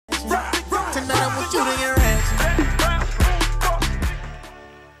Tonight I want you to get ratchet.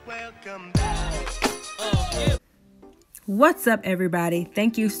 Welcome back. What's up, everybody?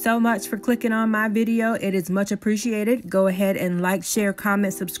 Thank you so much for clicking on my video. It is much appreciated. Go ahead and like, share,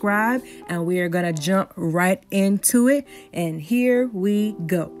 comment, subscribe, and we are gonna jump right into it. And here we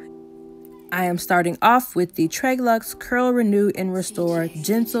go. I am starting off with the TreLuxe Curl, Renew, and Restore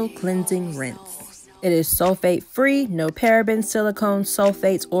Gentle Cleansing Rinse. It is sulfate-free, no parabens, silicone,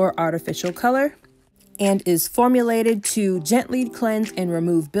 sulfates, or artificial color, and is formulated to gently cleanse and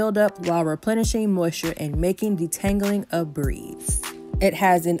remove buildup while replenishing moisture and making detangling a breeze. It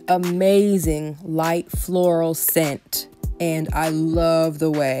has an amazing light floral scent, and I love the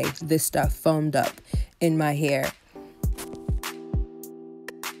way this stuff foamed up in my hair.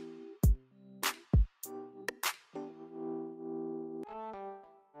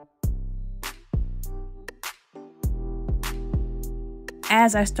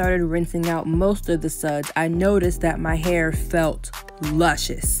 As I started rinsing out most of the suds, I noticed that my hair felt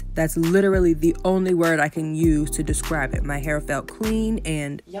luscious. That's literally the only word I can use to describe it. My hair felt clean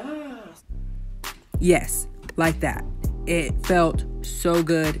and yes, like that. It felt so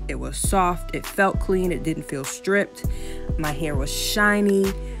good. It was soft. It felt clean. It didn't feel stripped. My hair was shiny.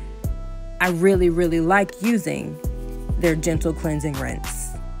 I really, really like using their gentle cleansing rinse.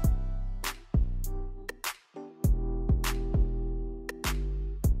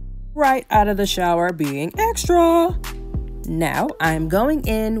 Right out of the shower being extra. Now I'm going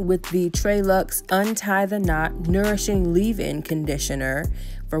in with the TreLuxe Untie the Knot Nourishing Leave-In Conditioner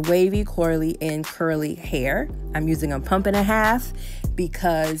for wavy, coily, and curly hair. I'm using a pump and a half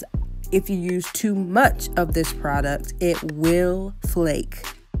because if you use too much of this product, it will flake.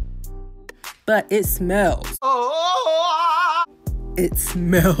 But it smells. It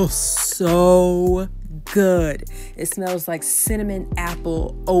smells so good. It smells like cinnamon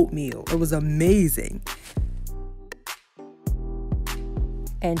apple oatmeal. It was amazing.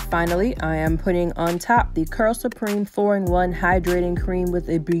 And finally, I am putting on top the Curl Supreme 4-in-1 Hydrating Cream with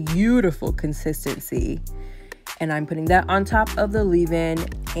a beautiful consistency. And I'm putting that on top of the leave-in.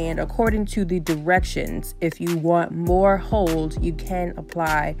 And according to the directions, if you want more hold, you can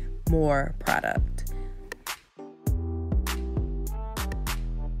apply more product.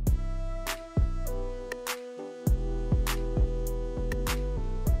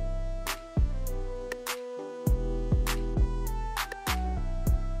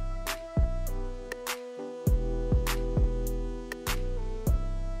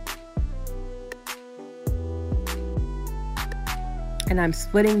 And I'm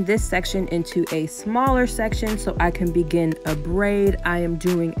splitting this section into a smaller section so I can begin a braid. I am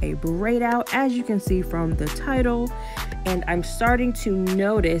doing a braid out, as you can see from the title, and I'm starting to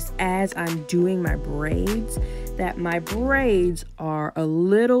notice as I'm doing my braids that my braids are a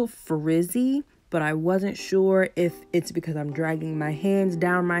little frizzy, but I wasn't sure if it's because I'm dragging my hands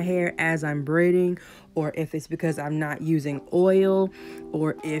down my hair as I'm braiding, or if it's because I'm not using oil,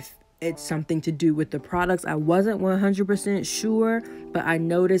 or if it's something to do with the products. I wasn't 100% sure, but I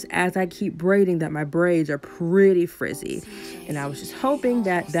noticed as I keep braiding that my braids are pretty frizzy. And I was just hoping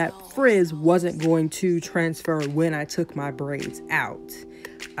that that frizz wasn't going to transfer when I took my braids out.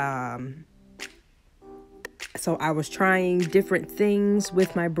 So I was trying different things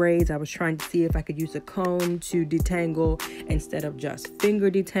with my braids. I was trying to see if I could use a comb to detangle instead of just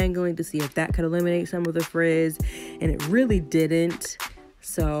finger detangling to see if that could eliminate some of the frizz. And it really didn't.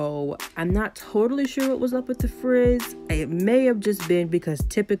 So I'm not totally sure what was up with the frizz. It may have just been because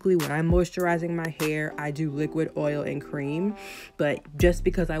typically when I'm moisturizing my hair, I do liquid oil and cream. But just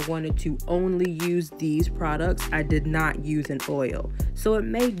because I wanted to only use these products, I did not use an oil. So it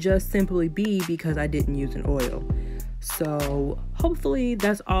may just simply be because I didn't use an oil. So hopefully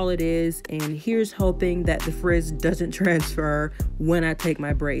that's all it is, and here's hoping that the frizz doesn't transfer when I take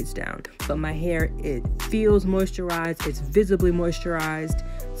my braids down. But my hair, it feels moisturized, it's visibly moisturized,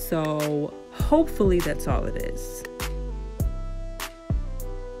 so hopefully that's all it is.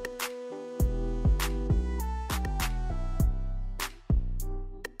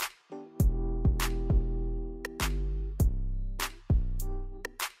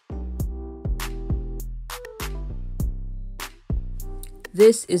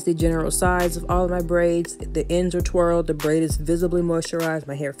 This is the general size of all of my braids. The ends are twirled, the braid is visibly moisturized,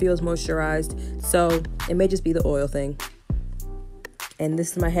 my hair feels moisturized, so it may just be the oil thing. And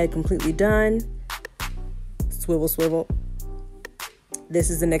this is my head completely done. Swivel, swivel. This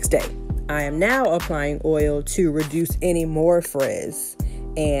is the next day. I am now applying oil to reduce any more frizz.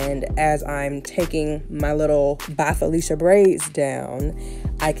 And as I'm taking my little By Felicia braids down,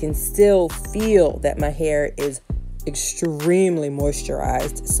 I can still feel that my hair is extremely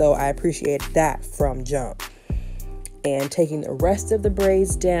moisturized, so I appreciate that from jump. And taking the rest of the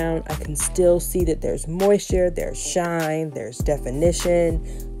braids down, I can still see that there's moisture, there's shine, there's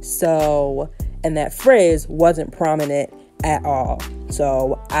definition. So, and that frizz wasn't prominent at all.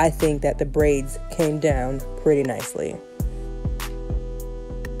 So I think that the braids came down pretty nicely.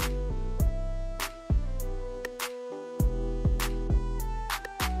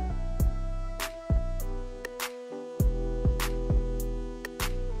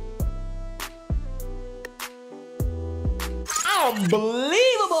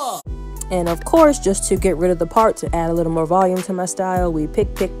 Unbelievable! And of course, just to get rid of the part, to add a little more volume to my style, we pick.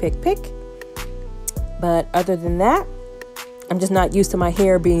 But other than that, I'm just not used to my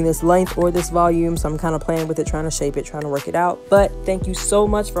hair being this length or this volume, so I'm kind of playing with it, trying to shape it, trying to work it out. But thank you so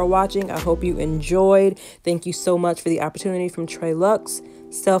much for watching. I hope you enjoyed. Thank you so much for the opportunity from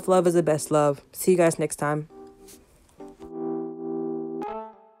TreLuxe. Self-love is the best love. See you guys next time.